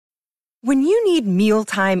When you need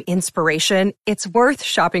mealtime inspiration, it's worth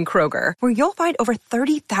shopping Kroger, where you'll find over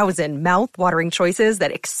 30,000 mouth-watering choices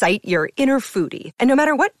that excite your inner foodie. And no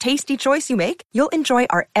matter what tasty choice you make, you'll enjoy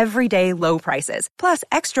our everyday low prices, plus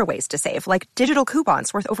extra ways to save, like digital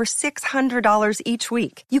coupons worth over $600 each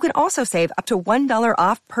week. You can also save up to $1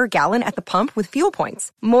 off per gallon at the pump with fuel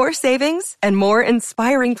points. More savings and more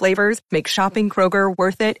inspiring flavors make shopping Kroger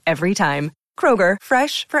worth it every time. Kroger,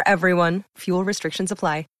 fresh for everyone. Fuel restrictions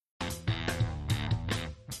apply.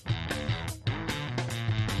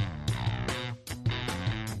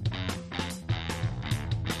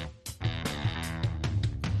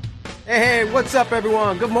 Hey, what's up,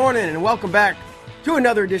 everyone? Good morning, and welcome back to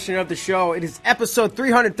another edition of the show. It is episode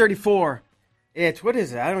 334. What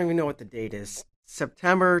is it? I don't even know what the date is.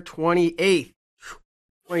 September 28th,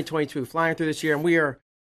 2022. Flying through this year, and we are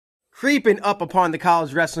creeping up upon the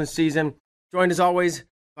college wrestling season. Joined, as always,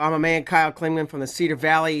 by my man Kyle Klingman from the Cedar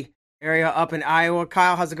Valley area up in Iowa.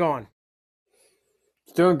 Kyle, how's it going?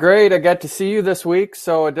 It's doing great. I got to see you this week,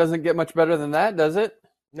 so it doesn't get much better than that, does it?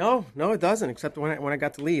 No, it doesn't, except when I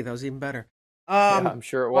got to leave. That was even better. Yeah, I'm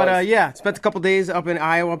sure it was. But, spent a couple days up in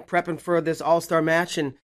Iowa prepping for this All-Star match,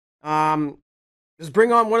 and just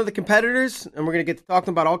bring on one of the competitors, and we're going to get to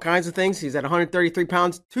talking about all kinds of things. He's at 133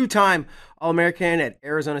 pounds, two-time All-American at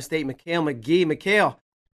Arizona State, McGee. Mikhail,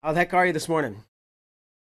 how the heck are you this morning?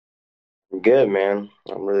 I'm good, man.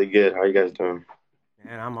 I'm really good. How you guys doing?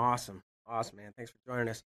 Man, I'm awesome. Awesome, man. Thanks for joining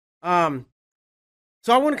us.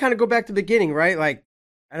 So I want to kind of go back to the beginning, right? Like,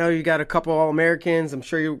 I know you got a couple All-Americans. I'm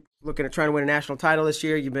sure you're looking at trying to win a national title this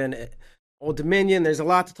year. You've been at Old Dominion. There's a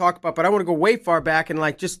lot to talk about, but I want to go way far back and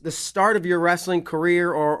like just the start of your wrestling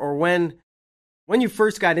career or when you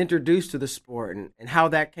first got introduced to the sport and how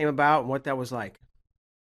that came about and what that was like.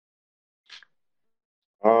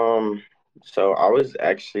 So I was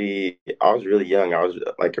really young. I was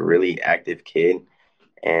like a really active kid,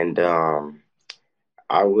 and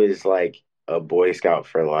I was like a Boy Scout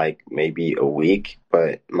for like maybe a week,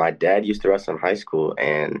 but my dad used to wrestle in high school,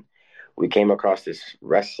 and we came across this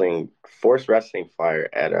forced wrestling flyer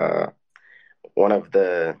at one of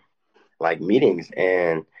the like meetings,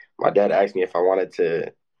 and my dad asked me if I wanted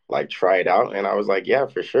to like try it out, and I was like, yeah,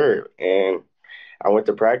 for sure. And I went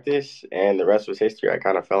to practice, and the rest was history. I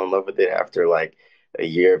kind of fell in love with it after like a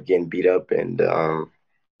year of getting beat up, and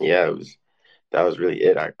yeah, that was really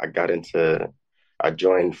it. I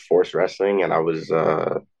joined Force Wrestling, and I was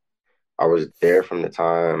there from the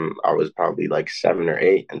time I was probably like 7 or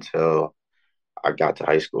 8 until I got to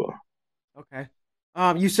high school. Okay.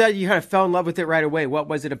 You said you kind of fell in love with it right away. What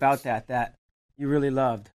was it about that you really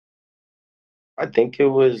loved? I think it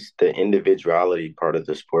was the individuality part of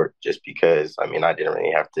the sport, just because I mean I didn't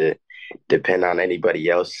really have to depend on anybody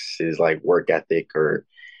else's like work ethic or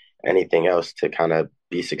anything else to kind of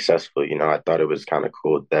be successful. You know, I thought it was kind of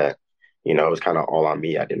cool that, you know, it was kind of all on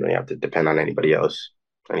me. I didn't really have to depend on anybody else,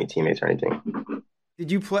 any teammates or anything.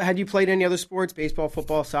 Had you played any other sports, baseball,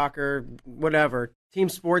 football, soccer, whatever, team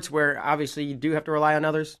sports where obviously you do have to rely on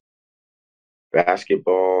others?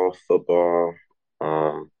 Basketball, football,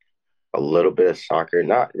 a little bit of soccer,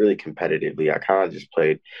 not really competitively. I kind of just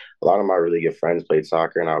played. A lot of my really good friends played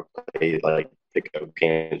soccer, and I played like pickup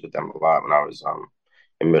games with them a lot when I was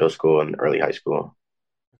in middle school and early high school.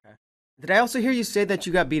 Okay. Did I also hear you say that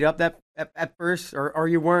you got beat up at first, or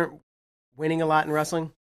you weren't winning a lot in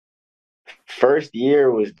wrestling? First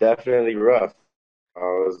year was definitely rough. I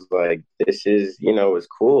was like, this is, you know, it's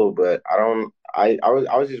cool, but I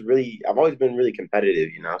was just really, I've always been really competitive,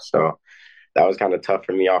 you know, so that was kind of tough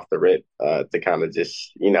for me off the rip, to kind of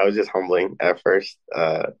just, you know, it was just humbling at first.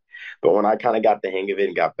 But when I kind of got the hang of it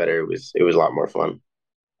and got better, it was a lot more fun.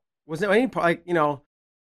 Was there any, like, you know,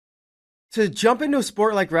 to jump into a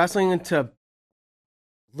sport like wrestling and to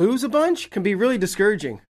lose a bunch can be really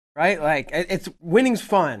discouraging, right? Like, it's winning's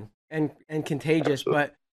fun and contagious,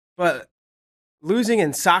 but losing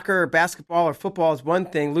in soccer or basketball or football is one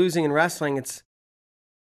thing. Losing in wrestling, it's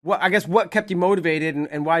what kept you motivated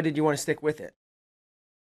and why did you want to stick with it?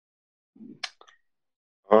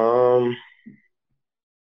 Um,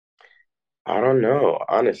 I don't know.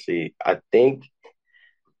 Honestly, I think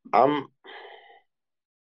I'm.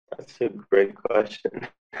 That's a great question.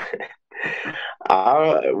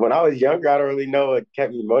 When I was younger, I don't really know what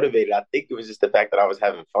kept me motivated. I think it was just the fact that I was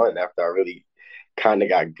having fun after I really kind of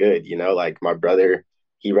got good. You know, like my brother,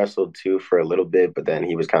 he wrestled too for a little bit, but then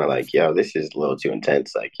he was kind of like, yo, this is a little too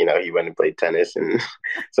intense. Like, you know, he went and played tennis and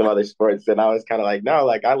some other sports. And I was kind of like, no,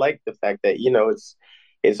 like I like the fact that, you know,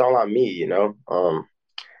 it's all on me, you know.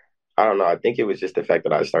 I don't know. I think it was just the fact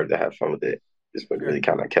that I started to have fun with it. Is what Sure. really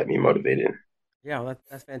kind of kept me motivated. Yeah, well,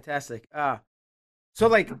 that's fantastic. So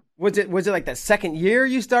like, was it like that second year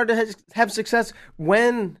you started to have success?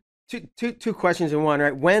 When two questions in one,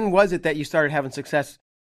 right? When was it that you started having success?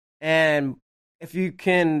 And if you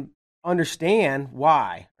can understand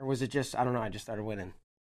why, or was it just I don't know, I just started winning.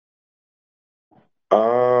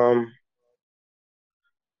 Um,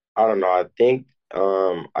 I don't know. I think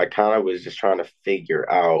I kind of was just trying to figure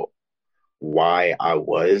out why I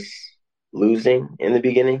was losing in the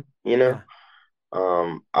beginning, you know?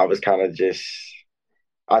 Yeah, I was kind of just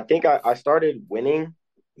I think I started winning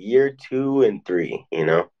year two and three, you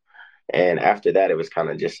know? And after that it was kind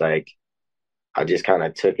of just like I just kind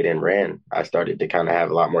of took it and ran. I started to kind of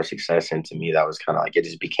have a lot more success, and to me that was kind of like it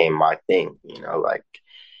just became my thing, you know, like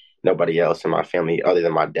nobody else in my family other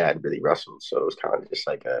than my dad really wrestled. So it was kind of just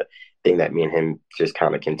like a thing that me and him just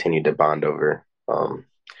kind of continued to bond over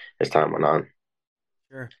as time went on.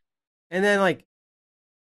 sure. And then like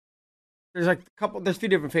there's like there's a few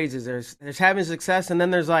different phases. There's having success, and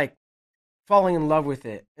then there's like falling in love with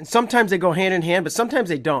it. And sometimes they go hand in hand, but sometimes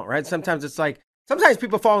they don't, right? Sometimes it's like sometimes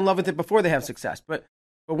people fall in love with it before they have success. But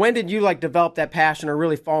when did you like develop that passion or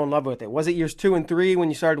really fall in love with it? Was it years 2 and 3 when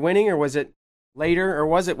you started winning, or was it later, or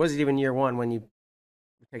was it even year one when you were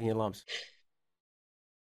taking your lumps?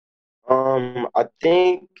 I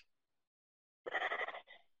think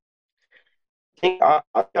I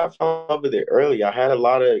got fell in love with it early. I had a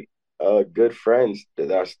lot of good friends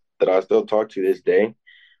that I still talk to this day.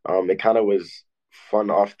 It kind of was fun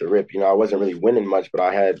off the rip. You know, I wasn't really winning much, but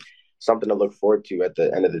I had something to look forward to at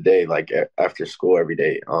the end of the day, like after school every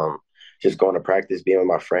day. Just going to practice, being with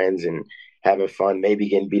my friends, and having fun. Maybe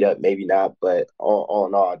getting beat up, maybe not, but all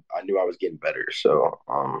in all, I knew I was getting better. So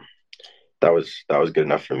that was good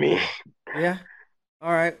enough for me. Yeah.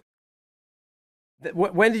 All right.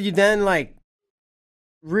 When did you then like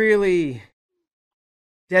really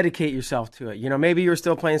dedicate yourself to it? You know, maybe you were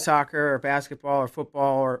still playing soccer or basketball or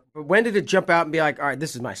football, or but when did it jump out and be like, all right,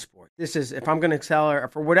 this is my sport. This is if I'm going to excel or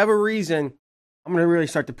for whatever reason, I'm going to really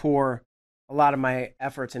start to pour a lot of my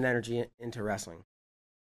efforts and energy into wrestling.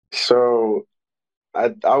 So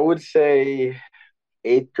I would say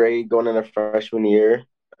eighth grade going into freshman year.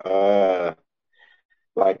 Uh,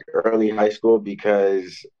 like early high school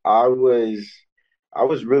because I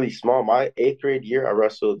was really small. My eighth grade year, I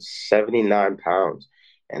wrestled 79 pounds,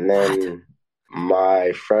 and What? then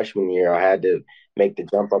my freshman year, I had to make the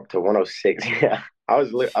jump up to 106. Yeah, I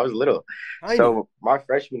was little. Tiny. So my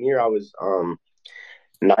freshman year, I was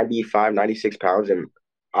 95, 96 pounds, and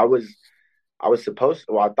I was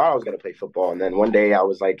I thought I was going to play football. And then one day I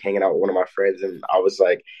was like hanging out with one of my friends and I was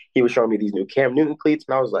like, he was showing me these new Cam Newton cleats.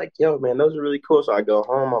 And I was like, yo, man, those are really cool. So I go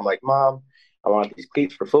home. I'm like, Mom, I want these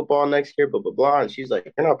cleats for football next year, blah, blah, blah. And she's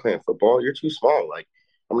like, you're not playing football. You're too small. Like,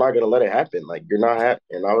 I'm not going to let it happen. Like, you're not happy.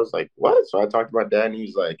 And I was like, what? So I talked to my dad and he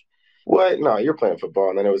was like, what? No, you're playing football.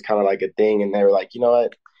 And then it was kind of like a thing. And they were like, you know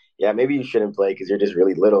what? Yeah, maybe you shouldn't play because you're just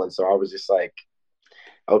really little. And so I was just like,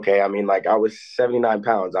 okay. I mean, like I was 79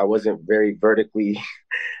 pounds. I wasn't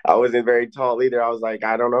very tall either. I was like,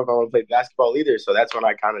 I don't know if I want to play basketball either. So that's when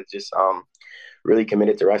I kind of just really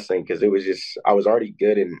committed to wrestling because it was just I was already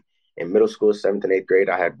good in middle school, seventh and eighth grade.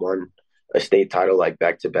 I had won a state title like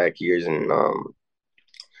back to back years, and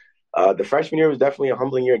the freshman year was definitely a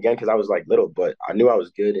humbling year again because I was like little, but I knew I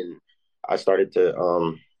was good, and I started to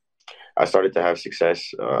um I started to have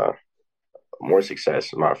success, more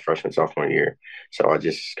success in my freshman sophomore year. So I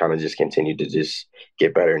just kind of just continued to just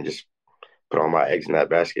get better and just put all my eggs in that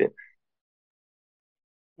basket.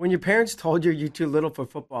 When your parents told you too little for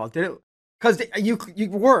football, did it? Because you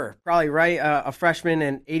were probably right a freshman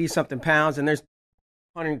and 80 something pounds, and there's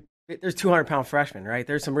 200-pound freshmen, right?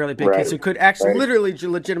 There's some really big Right, kids who could actually right. literally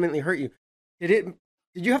legitimately hurt you. Did it?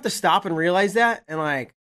 Did you have to stop and realize that and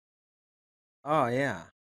like, oh yeah,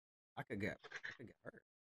 I could get hurt.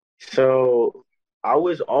 So I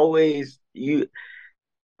was always you.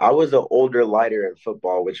 I was an older lighter in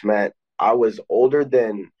football, which meant I was older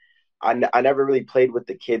than I never really played with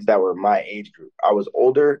the kids that were my age group. I was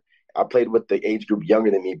older. I played with the age group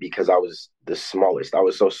younger than me because I was the smallest. I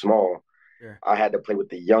was so small. Sure. I had to play with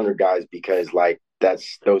the younger guys because like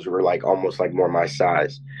those were like almost like more my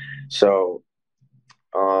size. So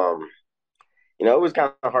um it was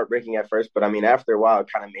kind of heartbreaking at first, but I mean, after a while, it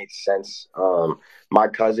kind of made sense. My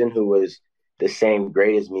cousin, who was the same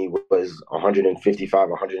grade as me, was 155,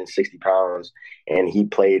 160 pounds, and he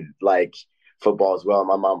played like football as well.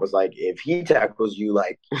 My mom was like, if he tackles you,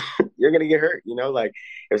 like, you're going to get hurt, like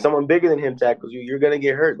if someone bigger than him tackles you, you're going to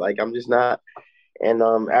get hurt. Like, I'm just not. And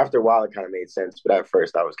after a while, it kind of made sense. But at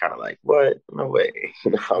first, I was kind of like, what? No way.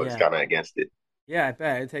 I was Yeah. kind of against it. Yeah, I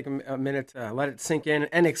bet it'd take a minute to let it sink in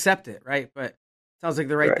and accept it, right? But sounds like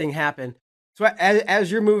the right Right. thing happened. So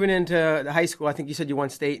as you're moving into the high school, I think you said you won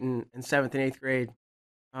state in seventh and eighth grade,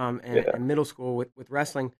 Yeah. and middle school with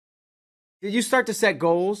wrestling. Did you start to set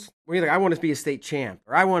goals where you're like, I want to be a state champ,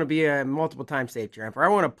 or I want to be a multiple time state champ, or I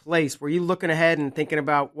want a place? Were you looking ahead and thinking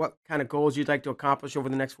about what kind of goals you'd like to accomplish over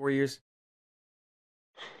the next 4 years?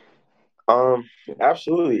 Um,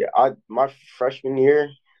 absolutely. I my freshman year,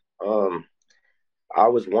 um, I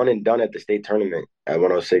was one and done at the state tournament at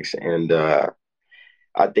 106, and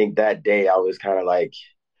I think that day I was kind of like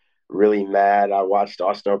really mad. I watched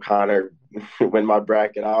Austin O'Connor win my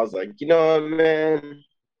bracket. I was like, you know what, man?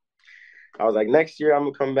 I was like, next year I'm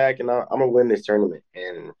gonna come back and I'm gonna win this tournament,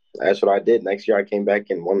 and that's what I did. Next year I came back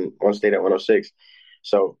and won one state at 106.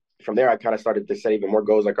 So from there I kind of started to set even more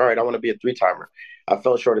goals. Like, all right, I want to be a three timer. I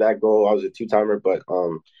fell short of that goal. I was a two timer, but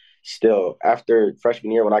still after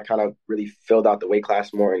freshman year when I kind of really filled out the weight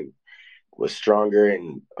class more and was stronger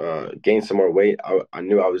and gained some more weight, I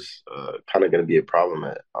knew I was kind of going to be a problem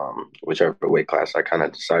at whichever weight class I kind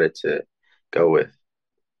of decided to go with.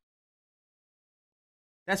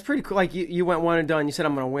 That's pretty cool. Like you went one and done. You said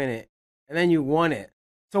I'm going to win it, and then you won it.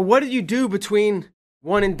 So what did you do between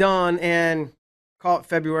one and done and call it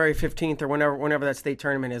February 15th or whenever that state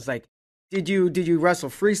tournament is? Like, did you wrestle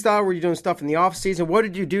freestyle? Were you doing stuff in the off season? What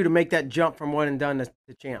did you do to make that jump from one and done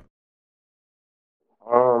to champ?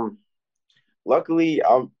 Um, Luckily,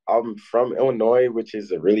 I'm from Illinois, which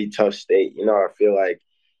is a really tough state. You know, I feel like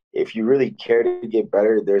if you really care to get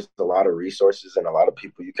better, there's a lot of resources and a lot of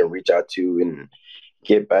people you can reach out to and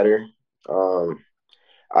get better. Um,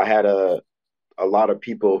 I had a lot of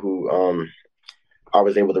people who I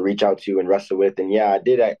was able to reach out to and wrestle with, and yeah,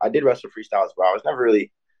 I did wrestle freestyle as well. I was never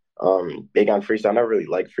really big on freestyle. I never really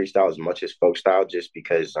liked freestyle as much as folk style, just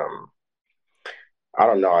because I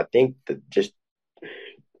don't know. I think that just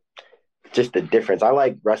the difference. I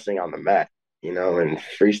like wrestling on the mat, you know, and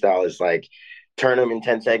freestyle is like turn them in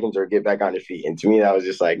 10 seconds or get back on your feet. And to me, that was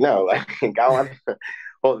just like, no, like I want to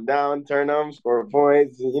hold it down, turn them, score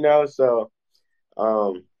points, you know. So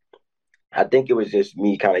um, I think it was just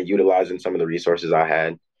me kind of utilizing some of the resources I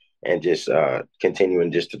had and just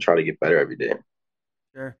continuing just to try to get better every day.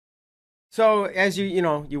 Sure. So as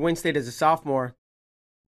you win state as a sophomore,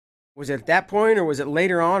 was it at that point or was it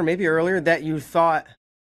later on, or maybe earlier, that you thought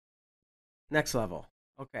next level?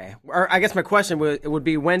 Okay. Or I guess my question would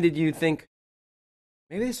be, when did you think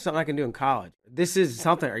maybe this is something I can do in college? This is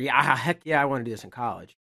something, or yeah, heck yeah, I want to do this in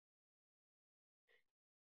college.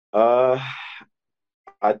 Uh,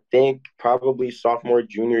 I think probably sophomore,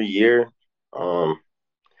 junior year um,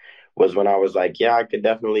 was when I was like, yeah, I could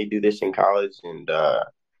definitely do this in college. And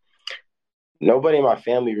nobody in my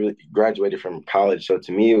family really graduated from college. So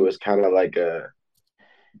to me, it was kind of like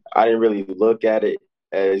I didn't really look at it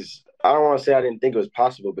as, I don't want to say I didn't think it was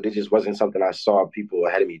possible, but it just wasn't something I saw people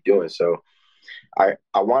ahead of me doing. So I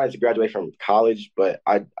wanted to graduate from college, but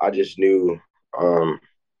I just knew, um,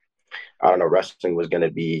 I don't know, wrestling was going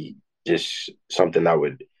to be just something that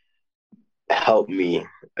would help me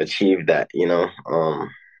achieve that, you know?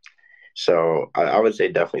 So I would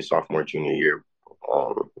say definitely sophomore, junior year,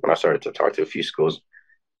 when I started to talk to a few schools.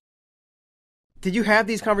 Did you have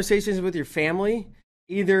these conversations with your family,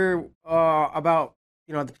 either about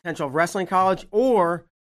the potential of wrestling college, or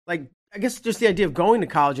like I guess just the idea of going to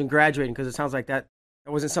college and graduating? Because it sounds like that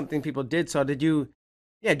wasn't something people did. So did you?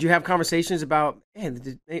 Yeah, did you have conversations about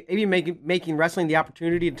maybe making wrestling the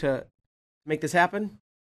opportunity to make this happen?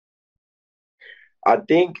 I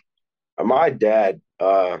think my dad,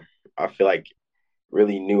 I feel like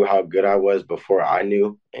really knew how good I was before I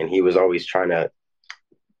knew, and he was always trying to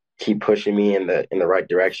keep pushing me in the right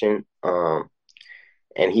direction.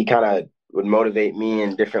 And he kind of would motivate me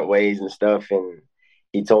in different ways and stuff. And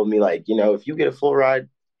he told me like, you know, if you get a full ride,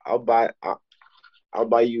 I'll buy I'll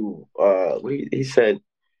buy you. He said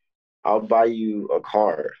I'll buy you a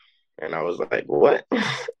car, and I was like, what?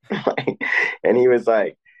 Like, and he was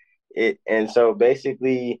like it. And so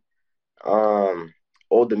basically, um,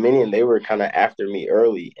 Old Dominion, they were kind of after me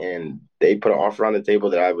early, and they put an offer on the table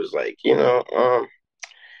that I was like, you know,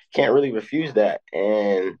 can't really refuse that.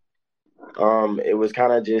 And it was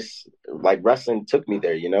kind of just like wrestling took me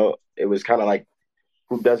there, you know. It was kind of like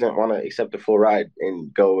who doesn't want to accept a full ride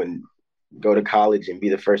and go to college and be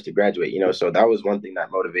the first to graduate, you know. So that was one thing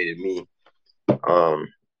that motivated me, um,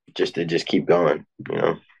 just to just keep going, you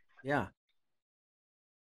know. Yeah.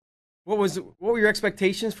 What were your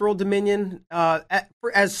expectations for Old Dominion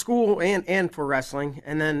as school and for wrestling?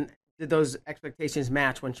 And then did those expectations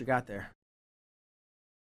match once you got there?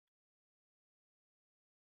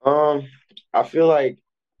 Um, I feel like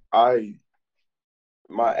I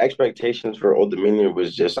my expectations for Old Dominion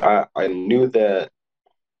was just I knew that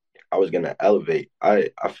I was gonna elevate.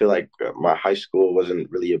 I feel like my high school wasn't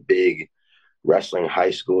really a big wrestling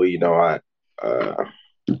high school. Uh,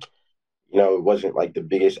 it wasn't like the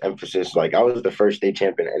biggest emphasis. Like I was the first state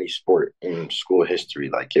champion in any sport in school history.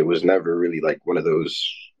 Like it was never really like one of those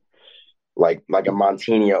like a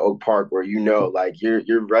Montini at Oak Park where like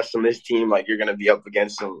you're wrestling this team like you're gonna be up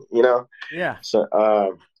against them. Yeah.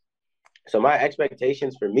 So my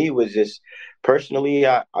expectations for me was just personally,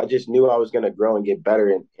 I just knew I was gonna grow and get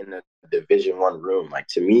better in the Division 1 room. Like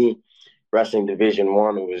to me, wrestling Division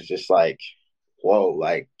 1 was just like, whoa,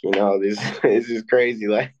 like, this this is crazy.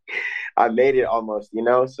 Like I made it almost.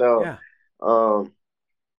 So Yeah.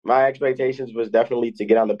 my expectations was definitely to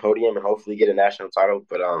get on the podium and hopefully get a national title.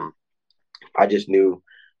 But I just knew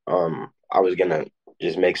I was gonna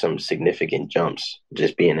just make some significant jumps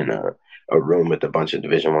just being in a room with a bunch of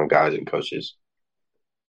Division 1 guys and coaches.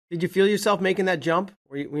 Did you feel yourself making that jump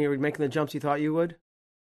when you were making the jumps you thought you would?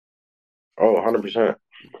 Oh, 100%.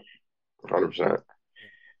 100%.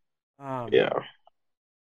 Yeah.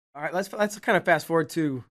 All right, let's kind of fast forward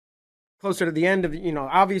to closer to the end of,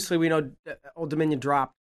 obviously we know Old Dominion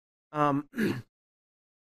dropped. When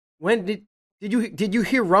did you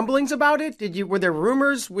hear rumblings about it? Were there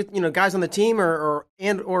rumors with, guys on the team or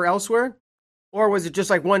elsewhere? Or was it just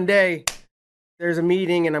like one day there's a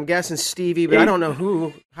meeting and I'm guessing Stevie, but I don't know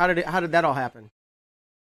who. How did that all happen?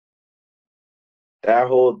 That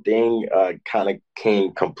whole thing kind of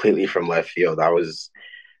came completely from left field. I was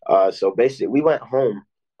so basically we went home.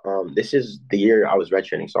 This is the year I was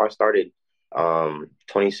redshirting. So I started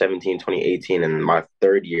 2017, 2018, and my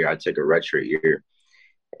third year I took a redshirt year.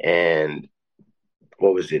 And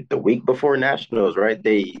what was it? The week before nationals, right?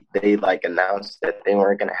 They like announced that they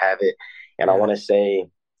weren't gonna have it. And I want to say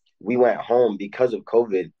we went home because of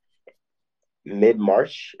COVID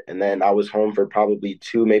mid-March, and then I was home for probably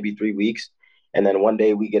 2, maybe 3 weeks. And then one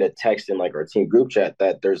day we get a text in like our team group chat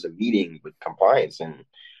that there's a meeting with compliance. And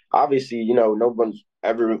obviously, no one's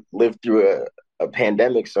ever lived through a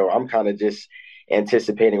pandemic. So I'm kind of just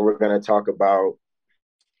anticipating we're going to talk about,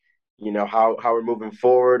 how we're moving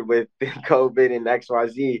forward with COVID and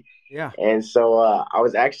XYZ. Yeah. And so I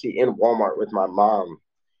was actually in Walmart with my mom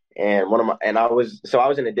and I was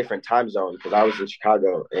in a different time zone because I was in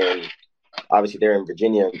Chicago and obviously they're in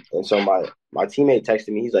Virginia. And so my teammate texted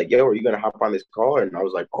me. He's like, yo, are you going to hop on this call? And I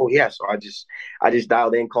was like, oh yeah. So I just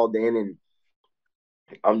dialed in, called in, and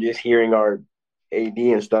I'm just hearing our AD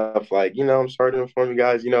and stuff like, I'm sorry to inform you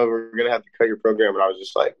guys, we're going to have to cut your program. And I was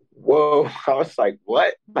just like, whoa. I was like,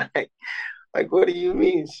 what? Like, what do you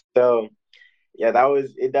mean? So yeah,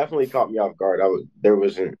 it definitely caught me off guard. There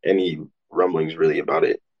wasn't any rumblings really about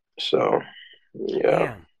it. So yeah.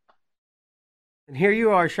 Damn. And here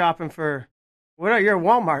you are shopping for you're at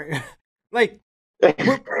Walmart. Like,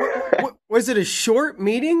 was it a short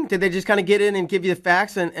meeting? Did they just kind of get in and give you the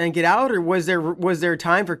facts and get out? Or was there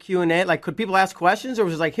time for Q&A? Like, could people ask questions or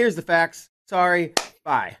was it like, here's the facts, sorry,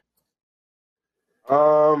 bye?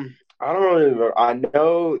 I don't remember. I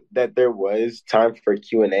know that there was time for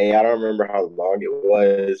Q&A. I don't remember how long it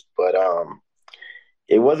was, but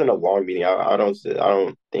it wasn't a long meeting. I don't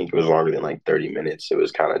think it was longer than like 30 minutes. It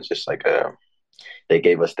was kind of just like they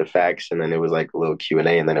gave us the facts and then it was like a little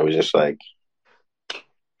Q&A and then it was just like,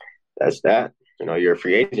 that's that. You're a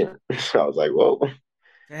free agent. So I was like, whoa.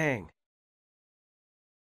 Dang.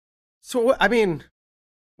 So, I mean,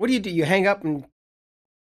 what do? You hang up and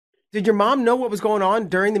did your mom know what was going on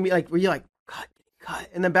during the meeting? Like, were you like, cut,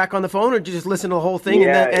 and then back on the phone or did you just listen to the whole thing?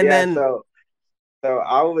 Then So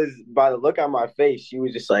I was, by the look on my face, she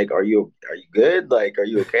was just like, are you good? Like, are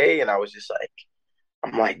you okay? And I was just like,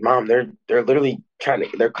 I'm like, Mom, they're literally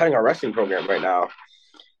they're cutting our wrestling program right now.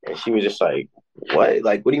 And she was just like, what?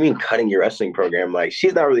 Like, what do you mean cutting your wrestling program? Like,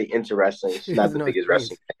 she's not really into wrestling. She's not the biggest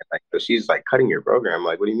wrestling fan. Like, so she's like, cutting your program.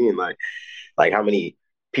 Like, what do you mean? Like how many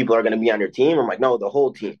people are going to be on your team? I'm like, no, the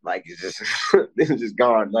whole team. Like, it's just, this is just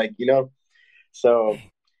gone. Like, So,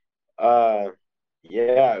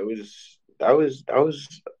 yeah, that was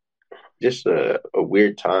just a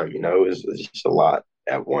weird time. It was just a lot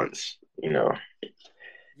at once.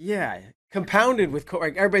 Yeah, compounded with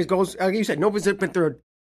like everybody's goals. Like you said, nobody's lived through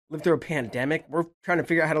a pandemic. We're trying to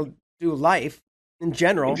figure out how to do life in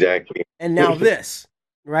general. Exactly. And now this,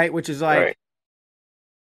 right? Which is like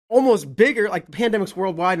almost bigger, like the pandemic's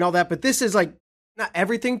worldwide and all that. But this is like not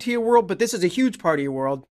everything to your world, but this is a huge part of your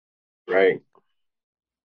world. Right.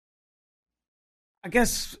 I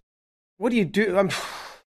guess, what do you do?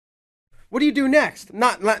 What do you do next?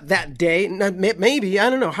 Not that day. Maybe, I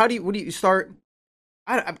don't know. What do you start?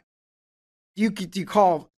 Do you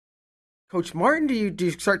call Coach Martin? Do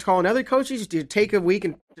you start calling other coaches? Do you take a week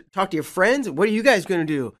and talk to your friends? What are you guys going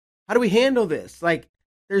to do? how do we handle this? Like,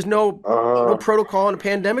 there's no Uh, protocol in a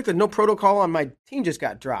pandemic. There's no protocol on my team just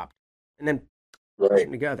got dropped, and then push right.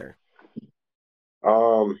 them together.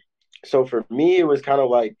 Um, so for me, it was kind of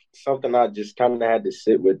like something I just kind of had to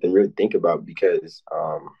sit with and really think about because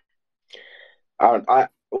I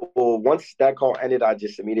well, once that call ended, I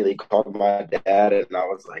just immediately called my dad and I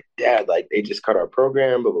was like, Dad, like they just cut our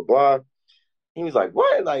program, blah blah blah. He was like,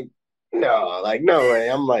 What? Like no way.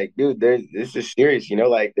 I'm like, dude, this is serious,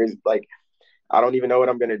 like there's like I don't even know what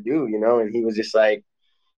I'm gonna do, and he was just like,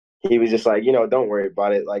 don't worry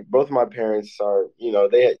about it. Like both of my parents are,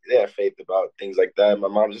 they have faith about things like that. My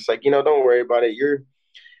mom's just like, don't worry about it.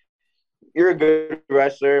 You're a good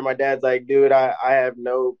wrestler. My dad's like, dude, I have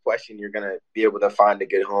no question you're gonna be able to find a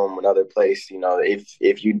good home, another place,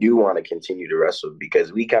 if you do want to continue to wrestle,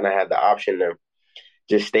 because we kind of had the option to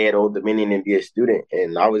just stay at Old Dominion and be a student.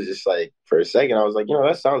 And I was just like, for a second, I was like,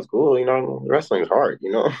 that sounds cool. Wrestling's hard,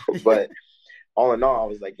 but all in all, I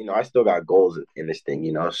was like, I still got goals in this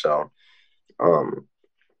thing, so um,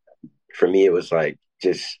 for me, it was like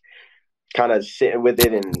just kind of sitting with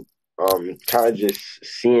it and kind of just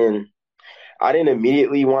seeing. I didn't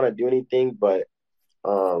immediately want to do anything, but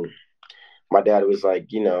um, my dad was like,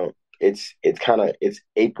 it's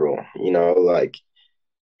April, like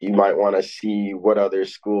you might want to see what other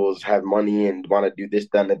schools have money and want to do this,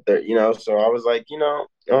 that, and the third, So I was like,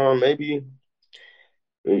 maybe,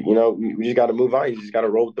 we just got to move on. You just got to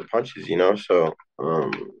roll with the punches, So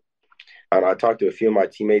and I talked to a few of my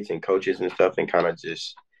teammates and coaches and stuff, and kind of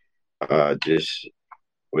just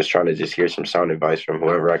was trying to just hear some sound advice from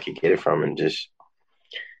whoever I could get it from, and just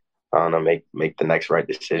I don't know, make the next right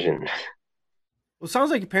decision. Well, it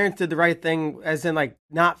sounds like your parents did the right thing, as in like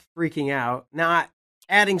not freaking out, not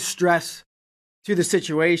adding stress to the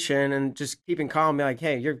situation, and just keeping calm. Be like,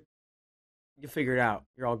 hey, you figure it out.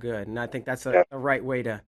 You're all good. And I think that's Yeah, the right way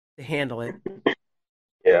to handle it.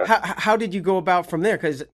 yeah. How did you go about from there?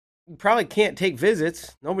 Because you probably can't take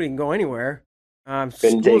visits. Nobody can go anywhere.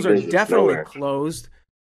 Couldn't take Schools are visits definitely nowhere. closed.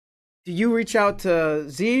 Do you reach out to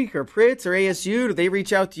Zeke or Pritz or ASU? Do they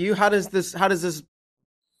reach out to you? How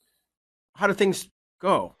do things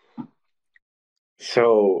go?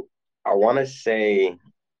 So I want to say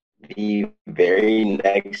the very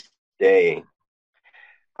next day,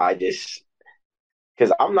 I just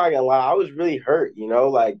because I'm not gonna lie, I was really hurt.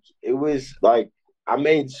 Like it was like I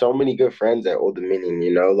made so many good friends at Old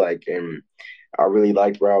Dominion. Like and I really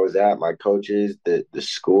liked where I was at, my coaches, the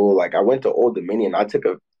school. Like I went to Old Dominion. I took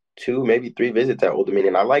a two, maybe three visits at Old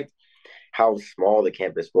Dominion. I liked how small the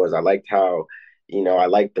campus was. I liked how, I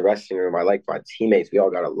liked the resting room. I liked my teammates. We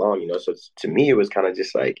all got along, So to me, it was kind of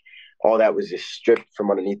just like all that was just stripped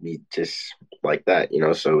from underneath me, just like that,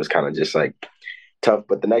 So it was kind of just like tough.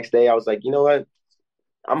 But the next day, I was like, you know what?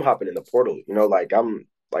 I'm hopping in the portal. Like I'm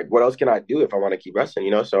like, what else can I do if I want to keep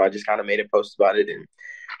wrestling? So I just kind of made a post about it and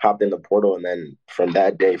hopped in the portal. And then from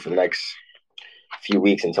that day, for the next few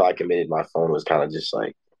weeks until I committed, my phone was kind of just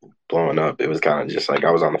like blowing up. It was kind of just like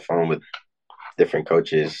I was on the phone with different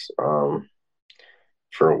coaches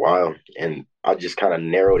for a while, and I just kind of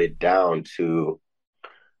narrowed it down to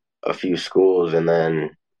a few schools, and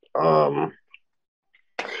then um,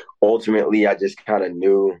 ultimately I just kind of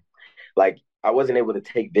knew, like I wasn't able to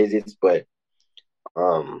take visits, but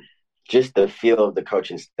um, just the feel of the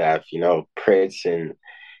coaching staff, Prince and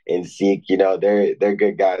Zeke, they're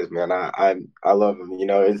good guys, man. I love them.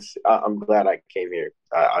 I'm glad I came here.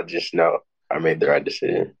 I just know I made the right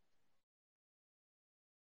decision.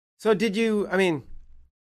 So did you? I mean,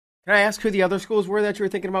 can I ask who the other schools were that you were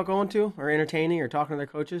thinking about going to, or entertaining, or talking to their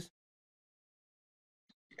coaches?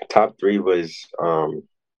 Top three was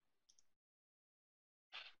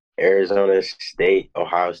Arizona State,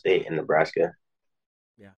 Ohio State, and Nebraska.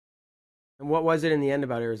 Yeah. And what was it in the end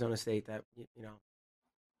about Arizona State that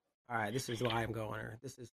all right, this is why I'm going, or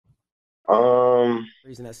this is Um, the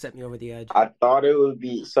reason that set me over the edge? I thought it would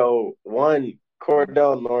be so one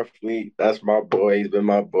Cordell Norfleet. That's my boy. He's been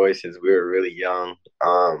my boy since we were really young.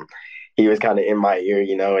 He was kind of in my ear,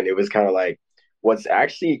 and it was kind of like what's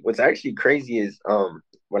actually crazy is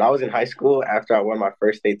when I was in high school after I won my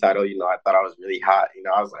first state title, I thought I was really hot.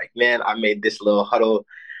 I was like, man, I made this little huddle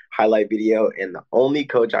highlight video, and the only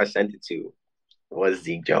coach I sent it to was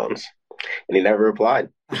Zeke Jones, and he never replied.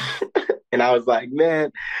 And I was like,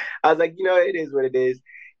 man, I was like, it is what it is.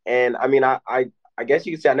 And I mean, I guess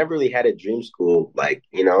you could say I never really had a dream school, like,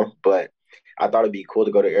 but I thought it'd be cool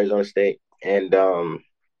to go to Arizona State. And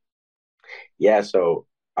yeah, so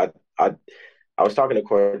I I I was talking to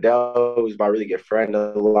Cordell, who's my really good friend,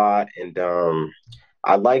 a lot, and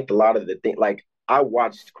I liked a lot of the thing. Like I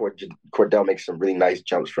watched Cordell make some really nice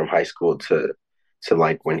jumps from high school to to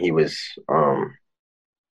like when he was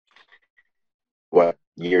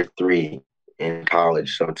year three in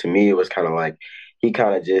college. So to me, it was kind of like he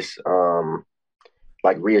kind of just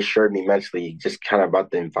like reassured me mentally, just kind of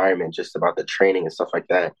about the environment, just about the training and stuff like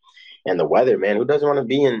that. And the weather, man, who doesn't want to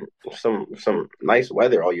be in some nice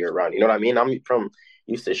weather all year round? You know what I mean? I'm from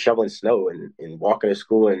used to shoveling snow and walking to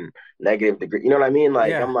school in negative degree. You know what I mean? Like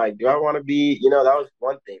Yeah. I'm like, do I want to be? That was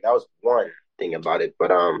one thing. That was one thing about it.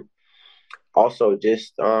 But also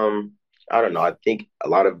just I don't know. I think a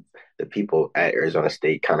lot of the people at Arizona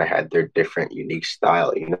State kind of had their different, unique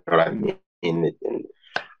style. You know what I mean? And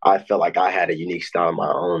I felt like I had a unique style of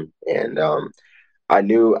my own, and I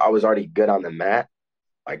knew I was already good on the mat.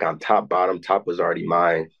 Like on top, bottom, top was already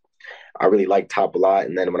mine. I really liked top a lot.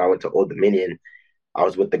 And then when I went to Old Dominion, I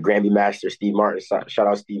was with the Grammy Master Steve Martin. Shout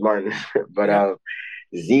out Steve Martin. But Yep.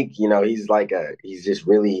 Zeke, he's just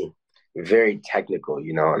really very technical,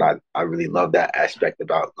 and I really love that aspect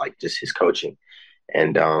about like just his coaching.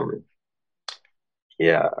 And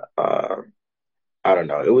yeah, I don't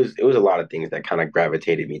know. It was a lot of things that kind of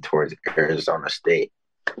gravitated me towards Arizona State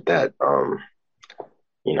that I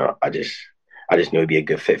just knew it'd be a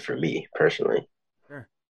good fit for me personally. Sure.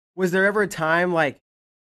 Was there ever a time like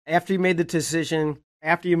after you made the decision,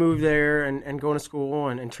 after you moved there and going to school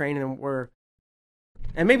and training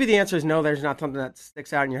and maybe the answer is no, there's not something that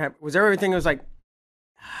sticks out in your head. Was there everything that was like,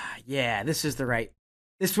 yeah, this was the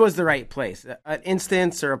right place? An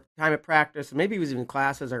instance or a time of practice, maybe it was even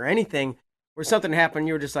classes or anything where something happened,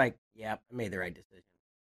 you were just like, yeah, I made the right decision.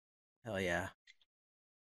 Hell yeah.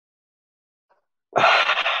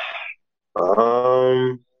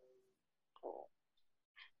 um,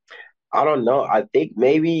 I don't know. I think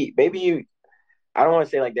maybe I don't want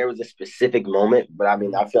to say like there was a specific moment, but I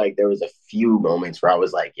mean, Mhm. I feel like there was a few moments where I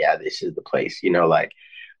was like, yeah, this is the place. Like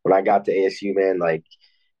when I got to ASU, man, like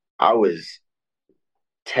I was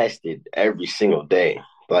tested every single day.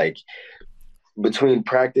 Like between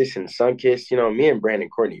practice and Sunkiss, me and Brandon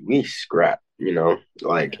Courtney, we scrap,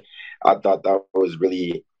 like Yeah. I thought that was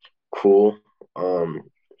really cool. Um,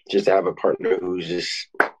 just to have a partner who's just,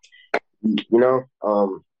 I don't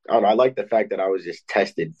know, I like the fact that I was just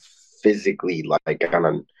tested physically, like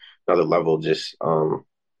on another level, just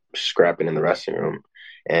scrapping in the resting room.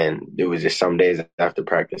 And it was just some days after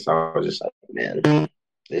practice, I was just like, man,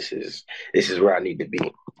 this is where I need to be,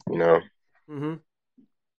 you know. Mm-hmm.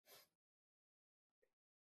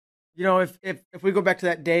 If we go back to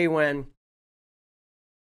that day when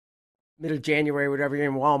middle of January, whatever, you're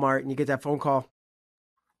in Walmart and you get that phone call,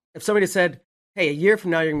 if somebody said, "Hey, a year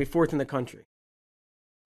from now you're gonna be fourth in the country,"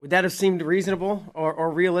 would that have seemed reasonable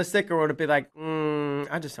or realistic, or would it be like,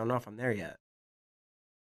 I just don't know if I'm there yet?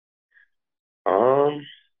 Um,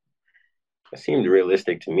 it seemed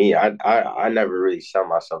realistic to me. I never really sell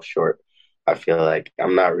myself short. I feel like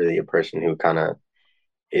I'm not really a person who kind of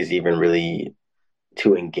is even really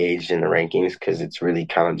too engaged in the rankings because it's really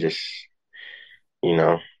kind of just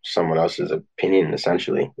someone else's opinion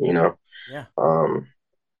essentially. Yeah. Um,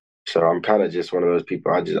 so I'm kind of just one of those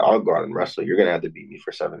people. I'll go out and wrestle. You're gonna have to beat me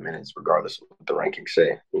for 7 minutes, regardless of what the rankings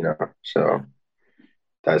say. Yeah. So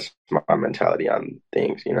that's my mentality on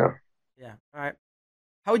things. Yeah. All right.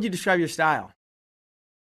 How would you describe your style?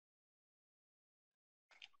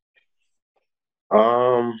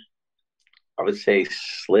 Um, I would say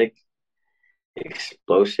slick,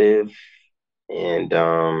 explosive,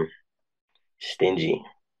 and stingy.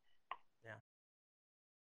 Yeah.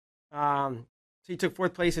 So you took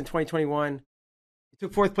fourth place in 2021. You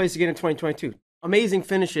took fourth place again in 2022. Amazing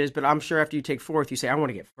finishes, but I'm sure after you take fourth, you say, I want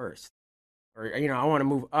to get first, or I want to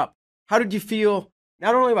move up. How did you feel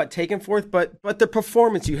not only about taking fourth, but the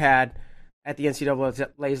performance you had at the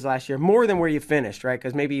NCAA's last year, more than where you finished, right?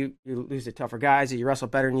 Because maybe you lose to tougher guys, or you wrestle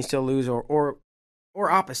better and you still lose, or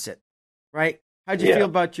opposite, right? How did you feel Yeah.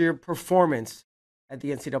 about your performance at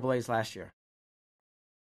the NCAA's last year?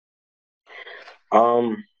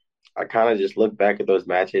 Um, I kind of just look back at those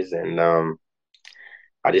matches and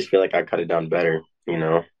I just feel like I could have done better.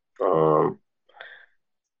 Um,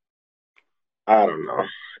 I don't know.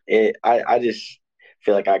 I just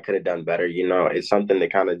feel like I could have done better. It's something to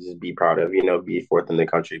kind of just be proud of, be fourth in the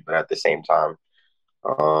country, but at the same time,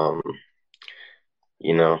 um,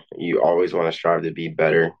 you always want to strive to be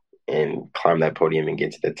better and climb that podium and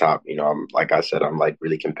get to the top. I'm like I said, I'm like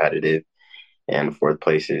really competitive and fourth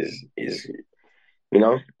place is it's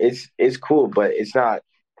cool, but it's not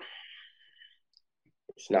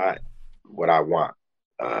what I want.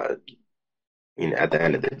 Uh, at the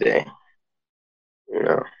end of the day, you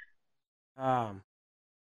know. Um,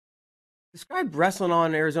 Describe wrestling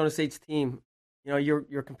on Arizona State's team.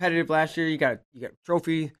 You're competitive last year. You got a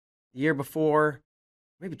trophy the year before.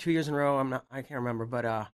 maybe 2 years in a row. I can't remember, but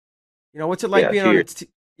what's it like Yeah, being 2 years.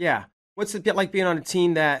 yeah, what's it like being on a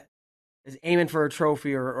team that is aiming for a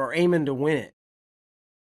trophy or aiming to win it?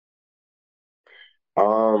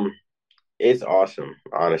 Um, it's awesome,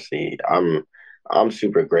 honestly. I'm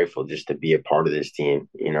super grateful just to be a part of this team,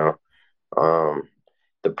 you know. Um,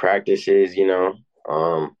 the practices,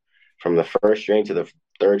 um, from the first string to the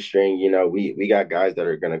third string, we got guys that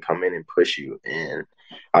are gonna come in and push you, and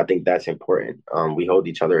I think that's important. We hold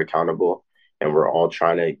each other accountable, and we're all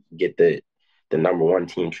trying to get the number one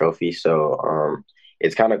team trophy. So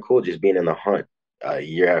it's kind of cool just being in the hunt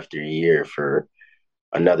year after year for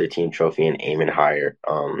another team trophy and aiming higher.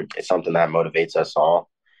 It's something that motivates us all,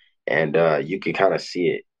 and you could kind of see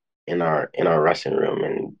it in our wrestling room,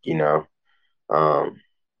 and um,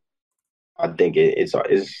 I think it's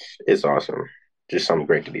awesome. Just something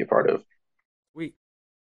great to be a part of. We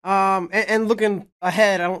and looking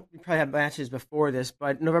ahead, I don't you probably have matches before this,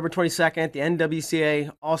 but November 22nd, the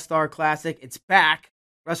NWCA All Star Classic, it's back.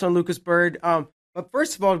 Wrestling Lucas Bird. But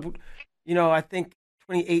first of all, I think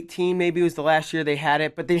 2018 maybe was the last year they had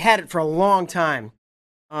it, but they had it for a long time.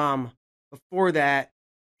 Before that,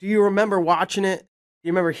 do you remember watching it? Do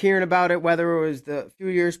you remember hearing about it, whether it was the few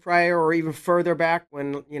years prior or even further back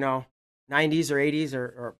when 90s or 80s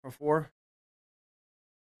or before?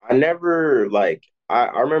 I never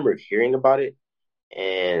I remember hearing about it,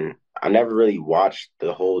 and I never really watched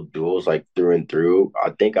the whole duels like through and through.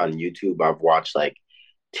 I think on YouTube I've watched like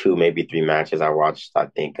two, maybe three matches. I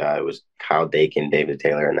think it was Kyle Dakin, David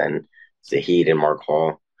Taylor, and then Zahid and Mark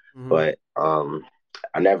Hall. Hmm. But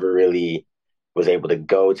I never really was able to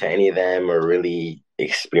go to any of them or really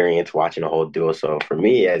experience watching a whole duel. So for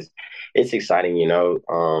me, as it's exciting,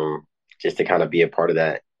 just to kind of be a part of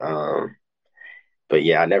that. But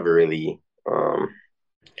yeah, I never really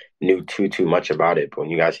knew too much about it. But when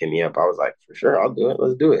you guys hit me up, I was like, for sure, I'll do it.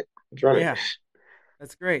 Let's do it. Let's run it. Yeah.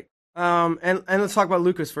 That's great. And let's talk about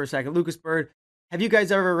Lucas for a second. Lucas Bird, have you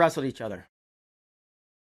guys ever wrestled each other?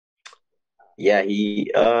 Yeah,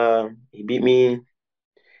 he beat me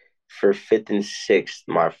for fifth and sixth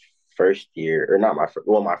my first year, or not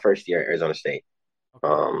my first year at Arizona State. Okay.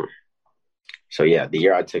 Um, so yeah, the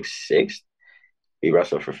year I took sixth, we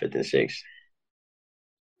wrestled for fifth and sixth.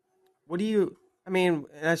 What do you? I mean,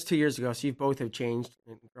 that's 2 years ago, so you both have changed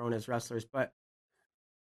and grown as wrestlers. But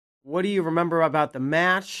what do you remember about the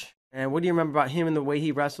match? And what do you remember about him and the way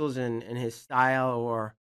he wrestles and his style,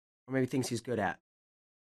 or maybe things he's good at?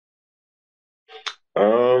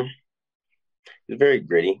 Um, he's very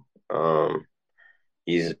gritty.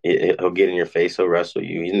 He'll get in your face, he'll wrestle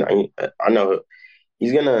you. I know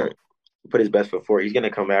he's gonna put his best foot forward. He's gonna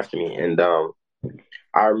come after me, and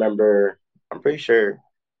I remember. I'm pretty sure.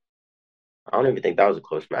 I don't even think that was a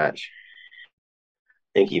close match.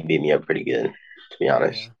 I think he beat me up pretty good, to be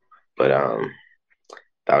honest. Yeah. But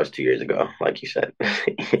that was 2 years ago, like you said.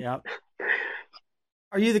 Yeah.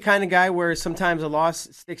 Are you the kind of guy where sometimes a loss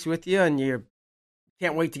sticks with you and you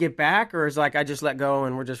can't wait to get back, or is it like I just let go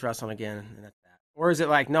and we're just wrestling again and that's that? Or is it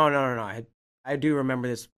like no, no, no, no, I do remember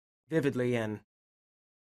this vividly and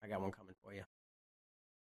I got one coming for you.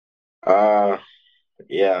 uh,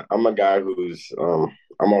 yeah, I'm a guy who's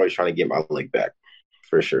I'm always trying to get my leg back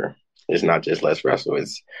for sure. It's not just let's wrestle.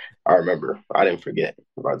 It's I remember I didn't forget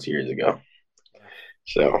about 2 years ago. Yeah,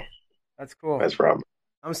 So that's cool. that's problem.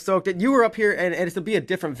 I'm stoked that you were up here, and it'll be a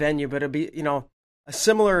different venue, but it'll be a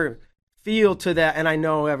similar feel to that. And I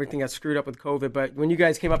know everything got screwed up with COVID, but when you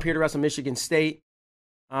guys came up here to wrestle Michigan State,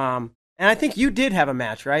 and I think you did have a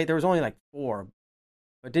match, right? There was only like four,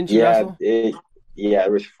 but didn't you Yeah, wrestle?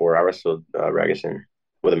 it was four. I wrestled Ragusan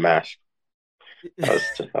with a mask.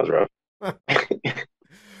 That was rough.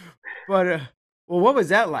 But well, what was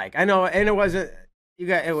that like? I know, and it wasn't. You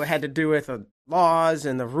got it had to do with the laws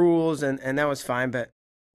and the rules, and that was fine. But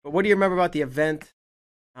what do you remember about the event,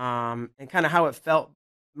 and kind of how it felt,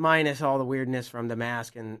 minus all the weirdness from the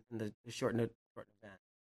mask and the short event?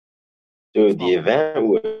 Dude, the Small.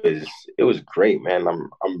 event was great, man.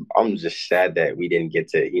 I'm just sad that we didn't get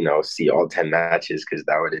to, see all 10 matches because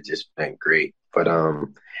that would have just been great. But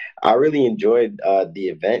I really enjoyed the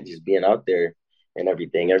event, just being out there and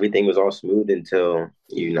everything. Everything was all smooth until,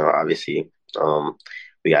 obviously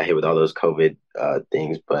we got hit with all those COVID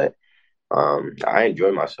things, but I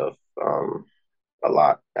enjoyed myself a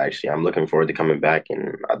lot actually. I'm looking forward to coming back,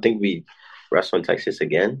 and I think we wrestle in Texas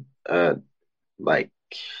again. Like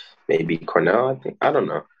maybe Cornell. I think I don't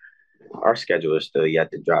know. Our schedule is still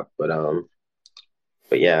yet to drop, but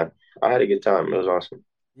yeah, I had a good time. It was awesome.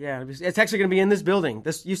 Yeah, it's actually going to be in this building.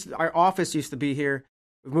 Our office used to be here.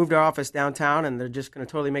 We've moved our office downtown, and they're just going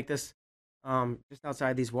to totally make this just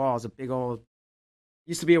outside these walls a big old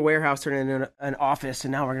Used to be a warehouse turned into an office,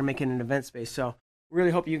 and now we're gonna make it an event space. So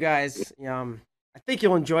really hope you guys. I think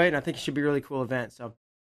you'll enjoy it, and I think it should be a really cool event. So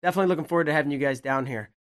definitely looking forward to having you guys down here.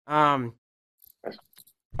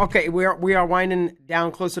 Okay, we are winding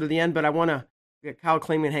down closer to the end, but we got Kyle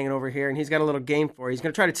Kleeman hanging over here, and he's got a little game for you. He's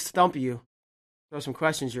gonna try to stump you, throw some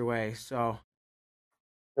questions your way. So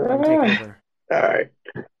let him take over. All right.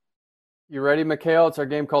 You ready, Mikhail? It's our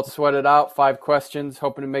game called Sweat It Out. 5 questions,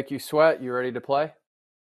 hoping to make you sweat. You ready to play?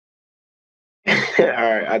 All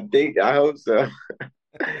right. I hope so.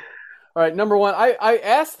 All right, number one, I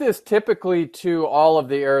ask this typically to all of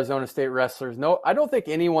the Arizona State wrestlers. No, I don't think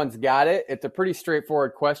anyone's got it. It's a pretty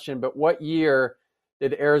straightforward question, but what year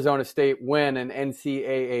did Arizona State win an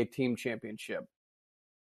NCAA team championship?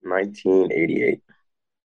 1988.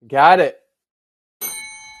 Got it.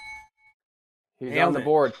 He's Nailed on the it.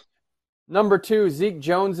 board. Number 2, Zeke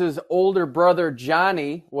Jones's older brother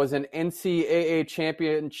Johnny was an NCAA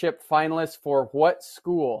championship finalist for what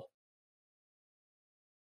school?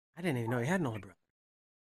 I didn't even know he had an older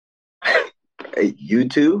brother. Hey, you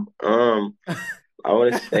two? I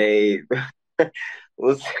want to say,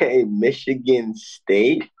 we'll say Michigan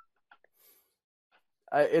State.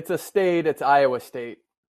 It's a state. It's Iowa State.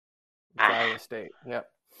 Iowa State. Yep.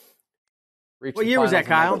 Reached What the year was that,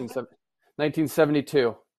 finals Kyle? in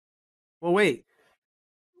 1972. Well, wait.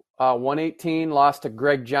 118, lost to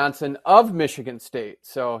Greg Johnson of Michigan State.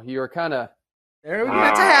 So you were kind of There we go.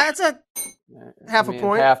 That's a half a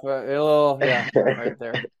point. Half a little, yeah, right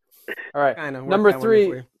there. All right. Kinda worked Number that one in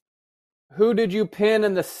for 3, you. who did you pin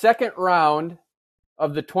in the second round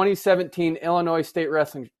of the 2017 Illinois State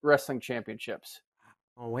Wrestling Championships?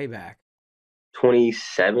 Oh, way back.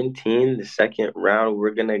 2017, the second round,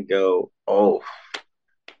 we're going to go,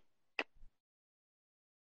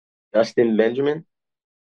 Justin Benjamin.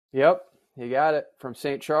 Yep, you got it, from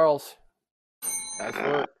St. Charles. Nice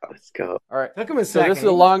work. Let's go. All right. Took him a So second. this is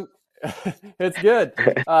a long it's good.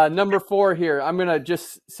 Number 4 here. I'm going to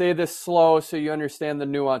just say this slow so you understand the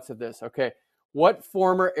nuance of this. Okay. What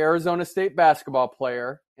former Arizona State basketball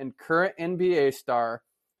player and current NBA star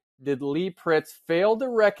did Lee Pritz fail to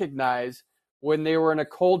recognize when they were in a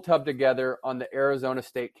cold tub together on the Arizona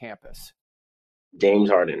State campus? James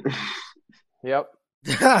Harden. Yep.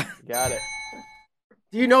 Do Got it.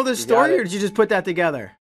 you know this You got story, it. or did you just put that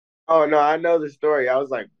together? Oh, no, I know the story. I was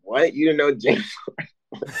like, what? You didn't know James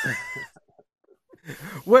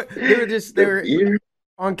What they were You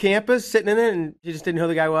on campus sitting in it, and you just didn't know who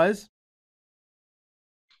the guy was?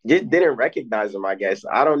 just didn't recognize him, I guess.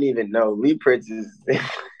 I don't even know. Lee Pritz is...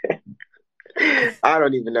 I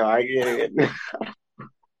don't even know. I can't even...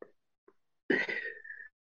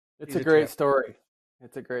 It's He's a a great trip. story.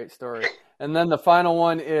 It's a great story. And then the final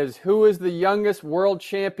one is, who is the youngest world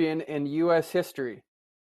champion in U.S. history?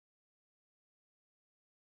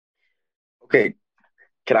 Okay,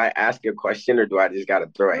 can I ask a question, or do I just got to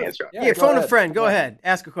throw an answer out? Yeah, go phone a ahead. friend. Go Yeah. ahead.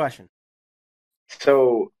 Ask a question.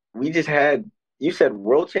 So we just had... You said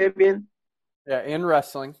world champion? Yeah, in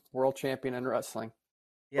wrestling, world champion in wrestling.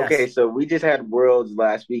 Yes. Okay, so we just had worlds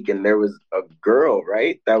last week, and there was a girl,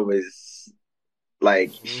 right? That was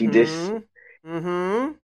like she just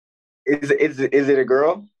Mm-hmm. is it a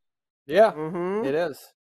girl? Yeah, Mm-hmm. it is.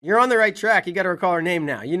 You're on the right track. You got to recall her name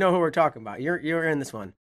now. You know who we're talking about. You're in this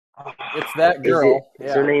one. It's that Is girl. it?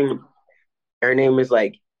 Is her name? Her name is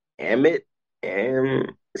like Amit.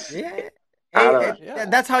 Yeah. I don't- Yeah.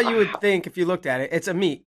 That's how you would think if you looked at it. It's a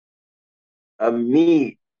meat.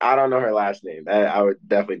 Me. I don't know her last name. I would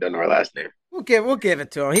definitely don't know her last name. We'll give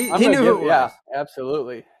it to him. He I'm knew gonna who it was. Yeah,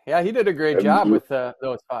 absolutely. Yeah, he did a great job with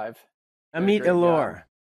those 5. Amit Great job. Allure.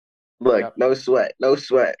 Look, Yep. no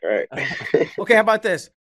sweat, right? Okay, how about this?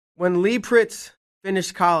 When Lee Pritz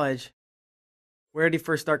finished college, where did he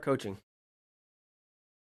first start coaching?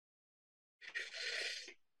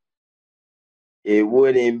 It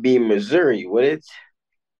wouldn't be Missouri, would it?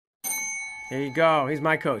 There you go. He's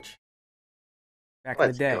my coach. Back in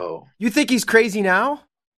Let's the day. go. You think he's crazy now?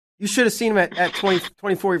 You should have seen him at 20,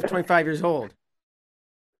 24, 25 years old.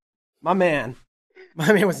 My man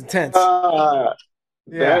was intense. Yeah.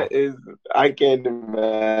 Yeah. That is, I can't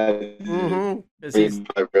imagine. Mm-hmm. 'Cause he's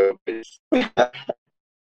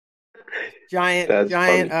That's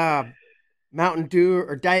giant Mountain Dew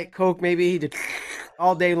or Diet Coke, maybe. He did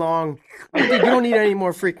all day long. Like, dude, you don't need any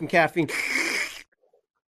more freaking caffeine.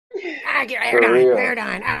 Get your hair For done. real. Hair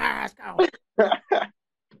done. Let's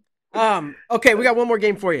go. Okay, we got one more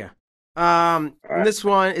game for you. And this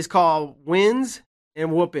one is called Wins and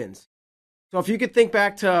Whoopins. So if you could think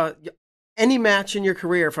back to any match in your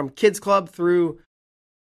career, from kids club through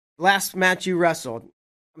last match you wrestled,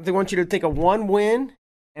 I want you to think of one win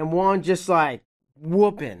and one just like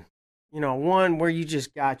whooping, one where you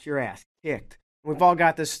just got your ass kicked. We've all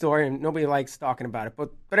got this story, and nobody likes talking about it,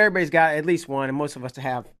 but everybody's got at least one, and most of us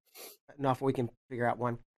have enough we can figure out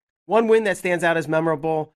one. One win that stands out as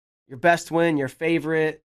memorable, your best win, your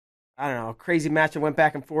favorite, I don't know, a crazy match that went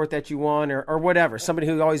back and forth that you won, or whatever. Somebody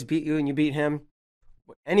who always beat you and you beat him.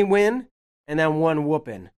 Any win, and then one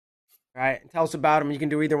whooping. All right, tell us about them. You can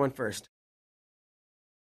do either one first.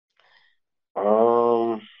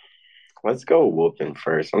 Let's go whooping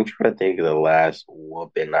first. I'm trying to think of the last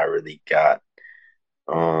whooping I really got.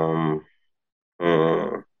 Hmm.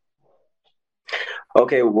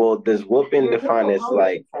 Okay, well, does whooping define as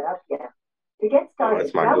like? Oh,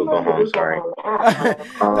 it's my Google Home. Sorry.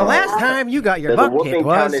 The last time you got your Does a butt kicked whooping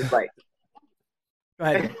was. count as like? Go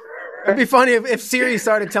ahead. It'd be funny if Siri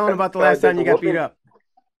started telling about the last time you got beat up.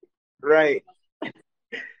 Right.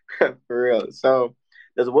 For real. So,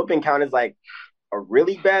 does a whooping count as like a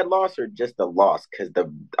really bad loss or just a loss? Because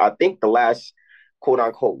I think the last quote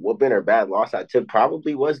unquote whooping or bad loss I took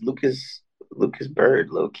probably was Lucas Bird,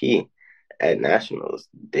 low key, at Nationals.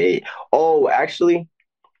 Actually,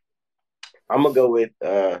 I'm gonna go with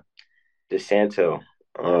DeSanto.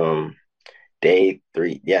 Day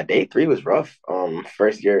 3. Yeah, day 3 was rough.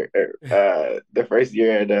 First year, the first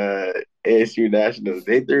year at ASU Nationals.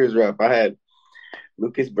 Day 3 was rough. I had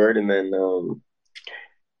Lucas Bird and then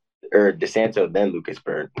or DeSanto, then Lucas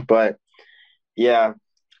Bird. But yeah,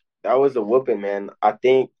 that was a whooping, man. I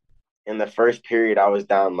think in the first period I was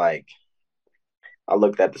down like I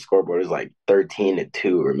looked at the scoreboard, it was like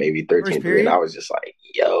 13-2 or maybe 13-3. And I was just like,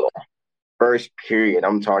 yo, first period,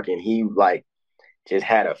 I'm talking, he like just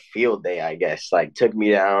had a field day, I guess. Like took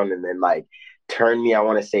me down and then like turned me, I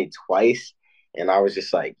want to say twice. And I was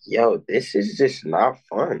just like, yo, this is just not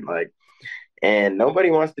fun. Like, and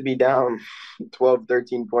nobody wants to be down 12,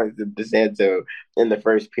 13 points to DeSanto in the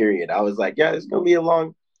first period. I was like, yeah, it's gonna be a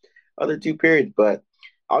long other 2 periods, but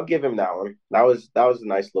I'll give him that one. That was a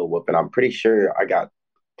nice little whooping. I'm pretty sure I got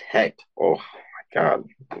teched. Oh my god,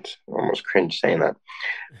 it's almost cringe saying that.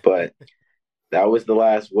 But that was the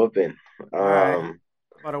last whooping. All right.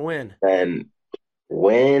 About a win. And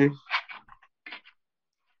win,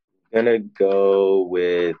 gonna go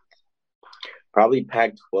with probably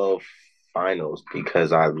Pac-12 finals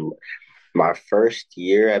because my first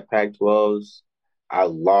year at Pac-12s, I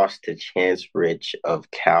lost to Chance Rich of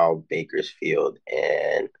Cal Bakersfield,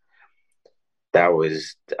 and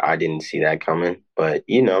I didn't see that coming. But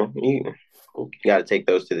you got to take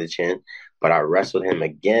those to the chin. But I wrestled him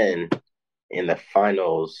again in the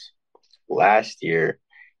finals last year,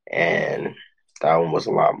 and that one was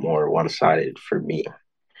a lot more one-sided for me.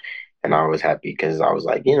 And I was happy because I was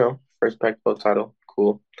like, first Pac-12 title,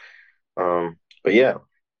 cool. But yeah,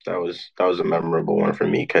 that was a memorable one for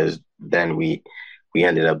me because then we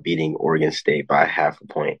ended up beating Oregon State by half a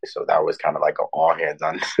point. So that was kind of like an all hands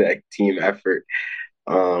on deck team effort.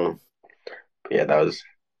 But yeah, that was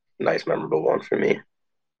a nice, memorable one for me.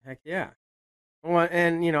 Heck yeah. Well,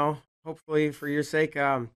 and hopefully for your sake,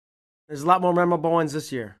 there's a lot more memorable ones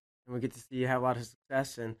this year, and we get to see you have a lot of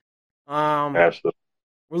success. And Absolutely,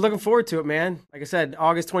 we're looking forward to it, man. Like I said,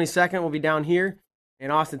 August 22nd, we'll be down here in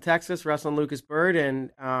Austin, Texas, wrestling Lucas Bird, and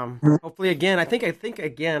hopefully again. I think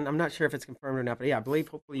again. I'm not sure if it's confirmed or not, but yeah, I believe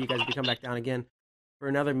hopefully you guys will come back down again for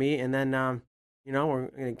another meet, and then we're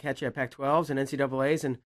gonna catch you at Pac-12s and NCAA's,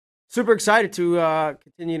 and super excited to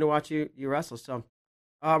continue to watch you wrestle. So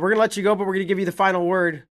we're gonna let you go, but we're gonna give you the final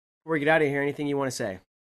word before we get out of here. Anything you want to say?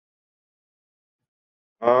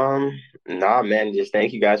 Nah, man. Just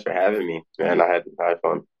thank you guys for having me, man. I had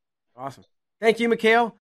fun. Awesome. Thank you,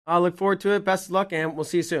 Mikhail. I look forward to it. Best of luck, and we'll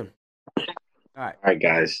see you soon. All right,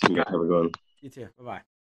 guys. You guys have a good one. You too. Bye-bye.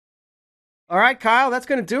 All right, Kyle, that's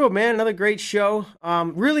going to do it, man. Another great show.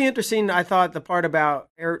 Really interesting, I thought, the part about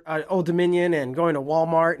Old Dominion and going to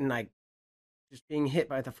Walmart and, like, just being hit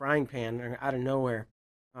by the frying pan out of nowhere.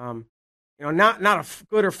 Not a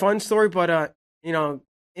good or fun story, but,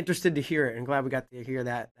 interested to hear it, and glad we got to hear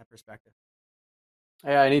that perspective.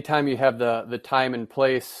 Yeah, anytime you have the time and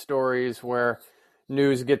place stories where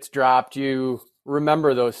news gets dropped, you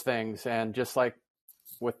remember those things. And just like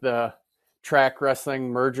with the track wrestling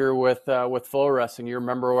merger with Flow Wrestling, you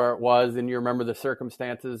remember where it was and you remember the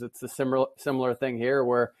circumstances. It's a similar thing here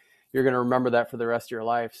where you're going to remember that for the rest of your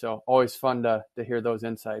life. So always fun to hear those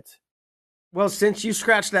insights. Well, since you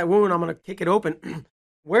scratched that wound, I'm going to kick it open.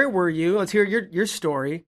 Where were you? Let's hear your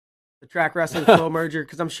story, the track wrestling Flow merger,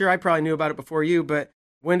 because I'm sure I probably knew about it before you, but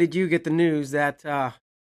when did you get the news that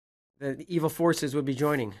the evil forces would be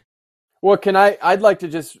joining? Well, I'd like to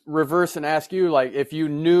just reverse and ask you, like, if you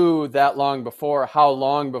knew that long before, how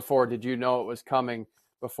long before did you know it was coming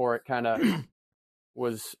before it kind of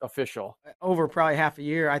was official. Over probably half a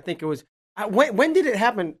year. I think it was. When did it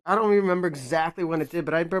happen? I don't even remember exactly when it did,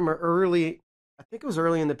 but I remember early. I think it was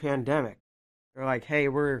early in the pandemic. They're like, "Hey,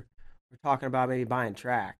 we're talking about maybe buying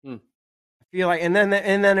track." I feel like, and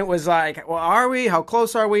then it was like, "Well, are we? How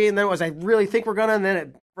close are we?" And then it was, "I really think we're gonna." And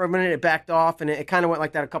then for a minute it backed off, and it kind of went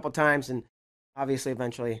like that a couple times, and obviously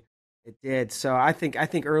eventually it did. So I think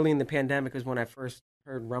early in the pandemic is when I first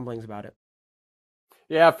heard rumblings about it.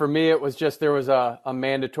 Yeah, for me, it was just there was a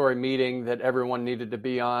mandatory meeting that everyone needed to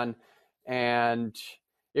be on. And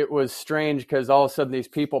it was strange because all of a sudden these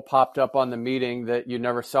people popped up on the meeting that you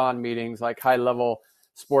never saw in meetings, like high-level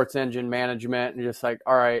sports engine management. And just like,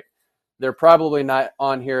 all right, they're probably not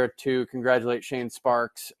on here to congratulate Shane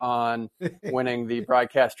Sparks on winning the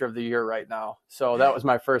Broadcaster of the Year right now. So that was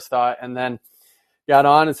my first thought. And then got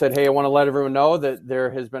on and said, hey, I want to let everyone know that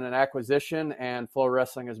there has been an acquisition and Flow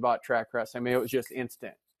Wrestling has bought Track Wrestling. I mean, it was just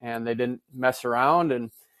instant and they didn't mess around,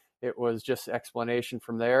 and it was just explanation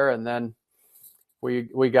from there. And then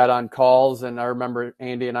we got on calls, and I remember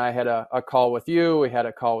Andy and I had a call with you. We had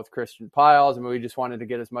a call with Christian Piles. I mean, we just wanted to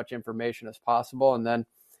get as much information as possible. And then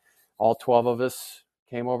all 12 of us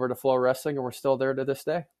came over to Flow Wrestling, and we're still there to this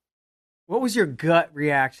day. What was your gut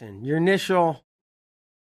reaction, your initial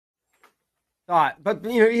thought? But,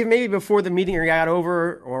 you know, even maybe before the meeting or you got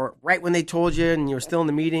over, or right when they told you and you were still in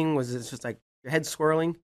the meeting, was it just like your head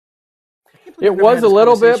swirling? It was a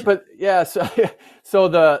little bit, but yeah. So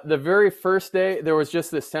the very first day, there was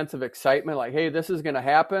just this sense of excitement, like, hey, this is going to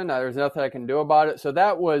happen. There's nothing I can do about it. So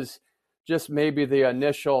that was just maybe the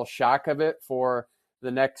initial shock of it for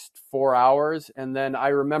the next 4 hours. And then I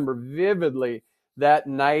remember vividly that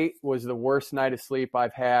night was the worst night of sleep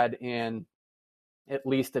I've had in at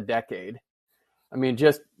least a decade. I mean,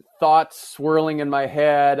 just thoughts swirling in my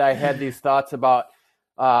head. I had these thoughts about,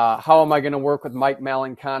 how am I going to work with Mike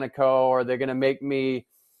Malanconico? Are they going to make me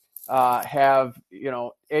have,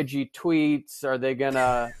 edgy tweets? Are they going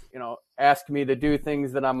to, ask me to do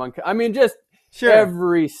things that I mean, just sure.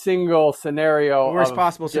 Every single scenario. Worst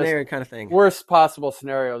possible scenario kind of thing. Worst possible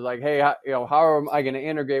scenarios. Like, hey, how am I going to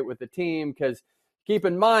integrate with the team? Because keep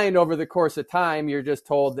in mind, over the course of time, you're just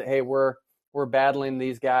told that, hey, we're battling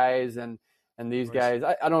these guys and these guys.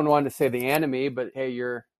 I don't want to say the enemy, but hey,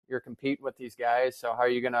 you're competing with these guys. So how are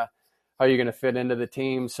you gonna fit into the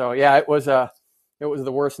team? So yeah, it was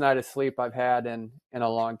the worst night of sleep I've had in a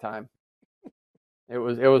long time. It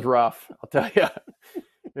was rough. I'll tell you,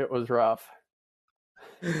 it was rough.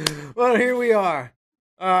 Well, here we are.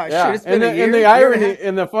 Yeah, it's been and the irony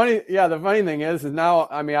and the funny thing is now.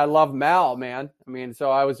 I mean, I love Mal, man. I mean,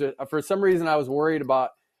 so I was for some reason I was worried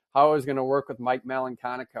about how I was going to work with Mike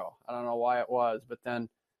Malanconico. I don't know why it was, but then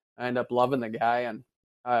I ended up loving the guy, and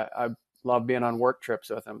I love being on work trips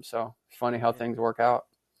with him. So it's funny how things work out.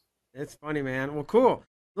 It's funny, man. Well, cool.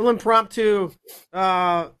 Little impromptu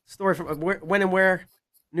story from when and where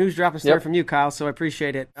news drop and story from you, Kyle. So I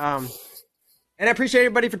appreciate it. And I appreciate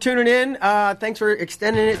everybody for tuning in. Thanks for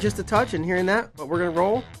extending it just a touch and hearing that. But we're going to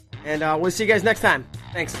roll. And we'll see you guys next time.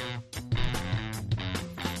 Thanks.